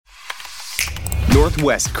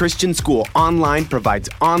Northwest Christian School Online provides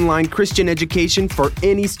online Christian education for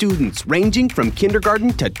any students, ranging from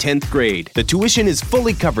kindergarten to 10th grade. The tuition is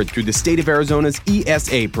fully covered through the state of Arizona's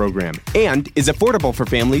ESA program and is affordable for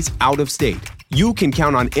families out of state. You can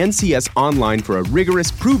count on NCS Online for a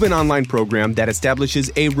rigorous, proven online program that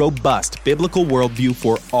establishes a robust biblical worldview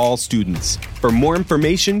for all students. For more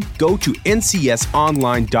information, go to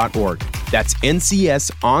ncsonline.org. That's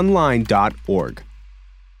ncsonline.org.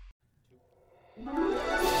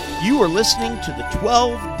 You are listening to the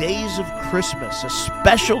 12 Days of Christmas, a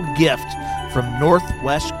special gift from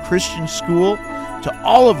Northwest Christian School to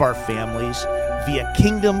all of our families via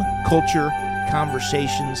Kingdom Culture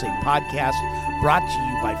Conversations, a podcast brought to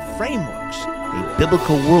you by Frameworks, a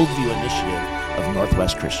biblical worldview initiative of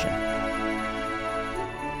Northwest Christian.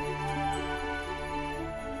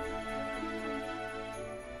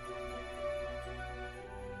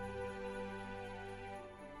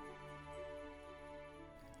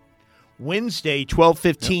 Wednesday,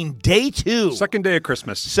 12:15, day 2. Second day of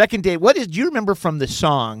Christmas. Second day. Do you remember from the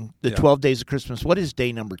song, the 12 Days of Christmas, what is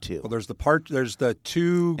day number 2? Well, there's the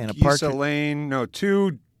two And a geese partridge.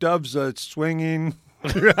 two doves swinging.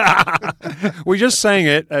 We just sang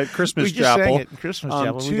it at Christmas Chapel. Sang it at Christmas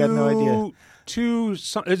Chapel. We got no idea.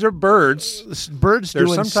 Is there birds? Birds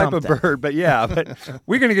There's doing some type of bird, but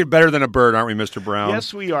we're going to get better than a bird, aren't we, Mr. Brown?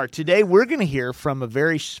 Yes, we are. Today, we're going to hear from a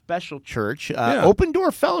very special church, Open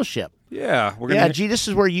Door Fellowship. Yeah. Gee, this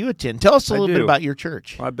is where you attend. Tell us a little bit about your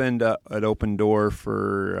church. I've been at Open Door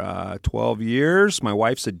for 12 years. My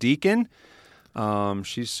wife's a deacon.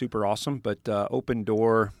 She's super awesome, but Open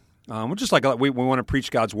Door, we're just we want to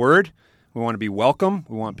preach God's Word. We want to be welcome.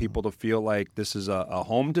 We want people to feel like this is a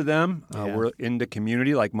home to them. We're in the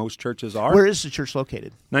community like most churches are. Where is the church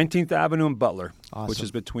located? 19th Avenue in Butler, Awesome. which is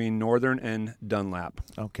between Northern and Dunlap.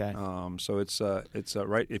 Okay. So it's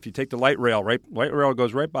right. If you take the light rail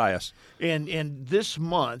goes right by us. And this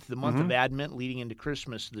month, the month of Advent leading into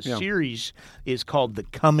Christmas, the series is called The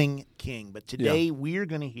Coming King. But today we're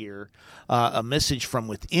going to hear a message from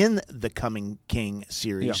within the Coming King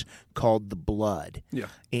series called The Blood. Yeah.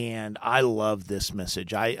 And I love this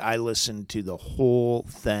message. I listened to the whole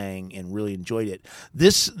thing and really enjoyed it.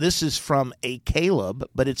 This is from a Caleb,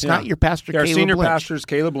 but it's not your pastor, Our Caleb senior Lynch. pastor is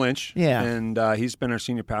Caleb Lynch. Yeah. And he's been our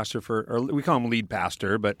senior pastor or we call him lead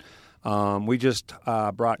pastor, but we just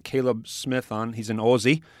brought Caleb Smith on. He's an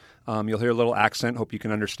Aussie. You'll hear a little accent. Hope you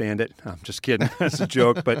can understand it. I'm just kidding. That's a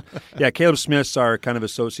joke. But Caleb Smith's our kind of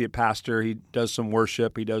associate pastor. He does some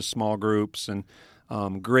worship. He does small groups and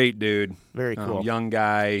great dude. Very cool. Young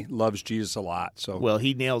guy, loves Jesus a lot. So well,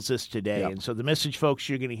 he nails this today. Yep. And so the message, folks,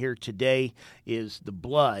 you're going to hear today is The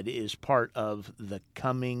Blood is part of the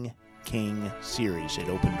Coming King series at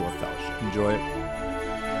Open Door Fellowship. Enjoy it.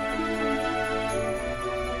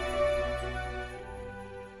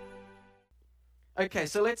 Okay,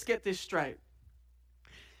 so let's get this straight.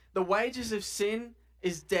 The wages of sin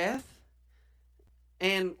is death,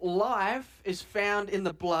 and life is found in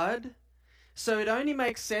the blood. So it only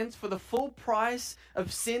makes sense for the full price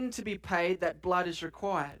of sin to be paid that blood is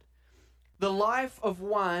required. The life of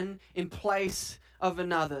one in place of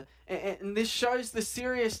another. And this shows the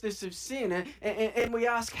seriousness of sin. And we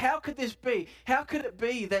ask, how could this be? How could it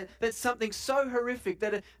be that something so horrific,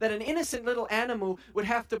 that an innocent little animal would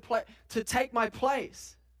have to take my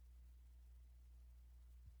place?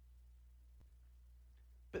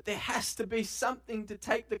 But there has to be something to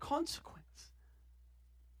take the consequence.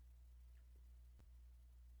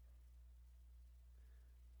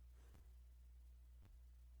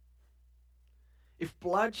 If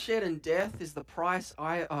bloodshed and death is the price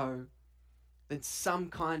I owe, then some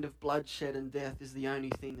kind of bloodshed and death is the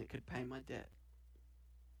only thing that could pay my debt.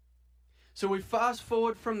 So we fast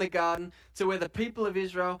forward from the garden to where the people of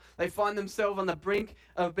Israel, they find themselves on the brink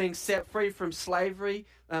of being set free from slavery.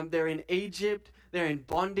 They're in Egypt, they're in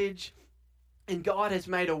bondage, and God has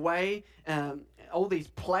made a way. All these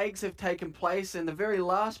plagues have taken place, and the very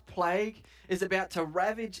last plague is about to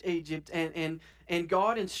ravage Egypt, and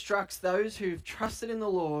God instructs those who've trusted in the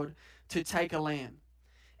Lord to take a lamb.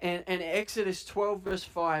 And Exodus 12 verse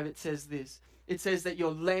 5, it says this. It says that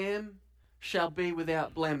your lamb shall be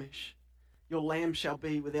without blemish. Your lamb shall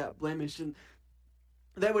be without blemish. And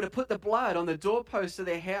they were to put the blood on the doorpost of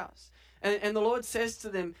their house. And the Lord says to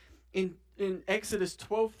them in Exodus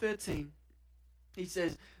 12:13, He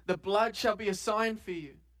says, the blood shall be a sign for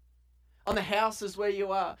you on the houses where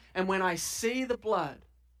you are. And when I see the blood,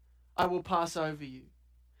 I will pass over you.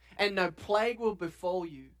 And no plague will befall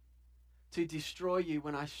you to destroy you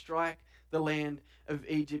when I strike the land of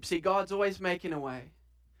Egypt. See, God's always making a way.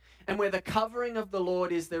 And where the covering of the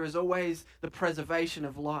Lord is, there is always the preservation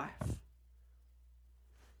of life.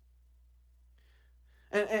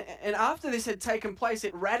 And after this had taken place,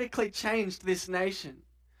 it radically changed this nation.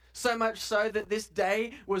 So much so that this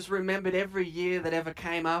day was remembered every year that ever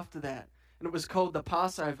came after that. And it was called the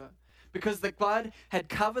Passover. Because the blood had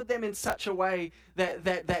covered them in such a way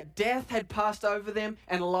that death had passed over them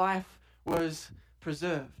and life was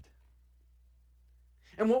preserved.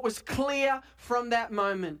 And what was clear from that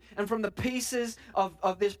moment and from the pieces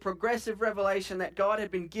of this progressive revelation that God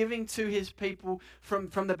had been giving to his people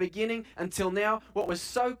from the beginning until now, what was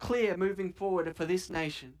so clear moving forward for this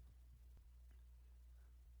nation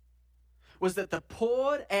was that the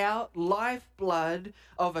poured out lifeblood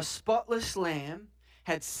of a spotless lamb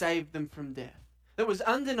had saved them from death. That was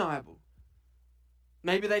undeniable.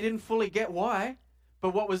 Maybe they didn't fully get why,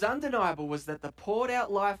 but what was undeniable was that the poured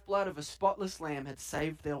out lifeblood of a spotless lamb had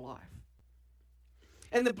saved their life.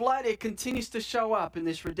 And the blood, it continues to show up in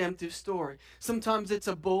this redemptive story. Sometimes it's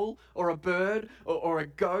a bull or a bird or a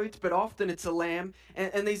goat, but often it's a lamb.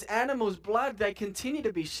 And these animals' blood, they continue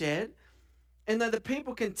to be shed. And though the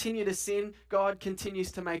people continue to sin, God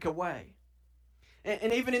continues to make a way.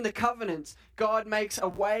 And even in the covenants, God makes a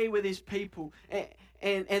way with his people.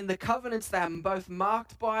 And the covenants, they are both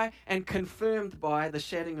marked by and confirmed by the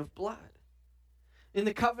shedding of blood. In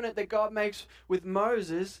the covenant that God makes with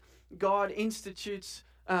Moses, God institutes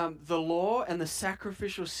the law and the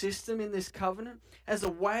sacrificial system in this covenant as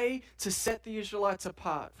a way to set the Israelites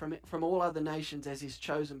apart from all other nations as his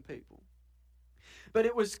chosen people. But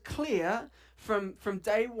it was clear from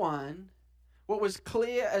day one, what was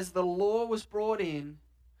clear as the law was brought in,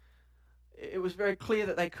 it was very clear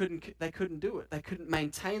that they couldn't do it. They couldn't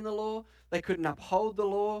maintain the law. They couldn't uphold the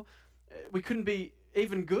law. We couldn't be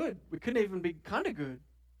even good. We couldn't even be kind of good.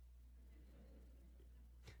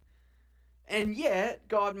 And yet,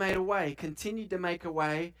 God made a way, continued to make a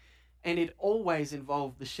way, and it always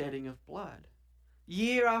involved the shedding of blood.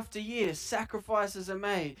 Year after year, sacrifices are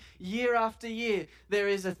made. Year after year, there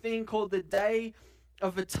is a thing called the Day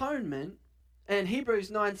of Atonement. And Hebrews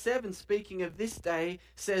 9:7, speaking of this day,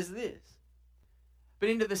 says this. But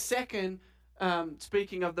into the second,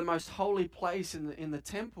 speaking of the most holy place in the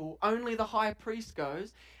temple, only the high priest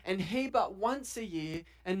goes, and he but once a year,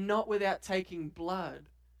 and not without taking blood,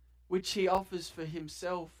 which he offers for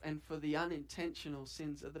himself and for the unintentional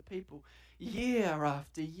sins of the people. Year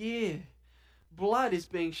after year, blood is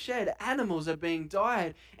being shed, animals are being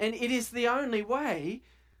died, and it is the only way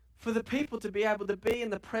for the people to be able to be in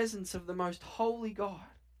the presence of the most holy God.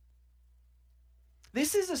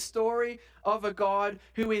 This is a story of a God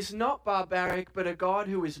who is not barbaric, but a God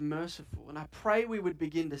who is merciful. And I pray we would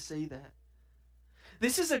begin to see that.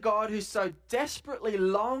 This is a God who so desperately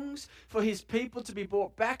longs for his people to be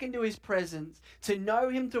brought back into his presence, to know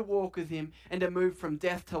him, to walk with him, and to move from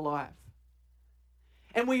death to life.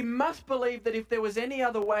 And we must believe that if there was any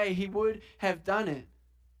other way, he would have done it.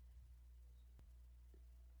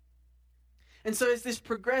 And so as this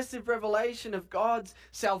progressive revelation of God's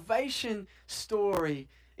salvation story,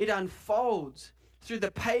 it unfolds through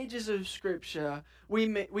the pages of Scripture,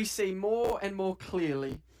 we see more and more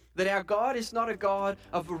clearly that our God is not a God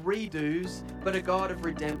of redos, but a God of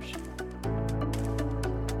redemption.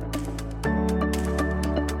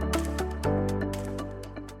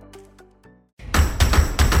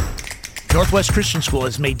 Northwest Christian School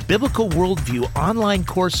has made Biblical Worldview online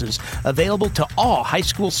courses available to all high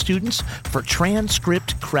school students for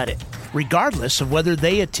transcript credit, regardless of whether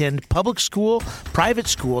they attend public school, private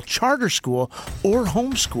school, charter school, or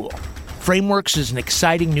homeschool. Frameworks is an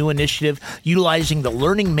exciting new initiative utilizing the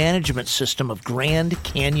learning management system of Grand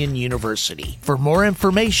Canyon University. For more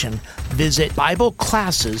information, visit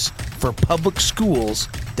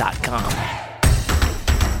BibleClassesForPublicSchools.com.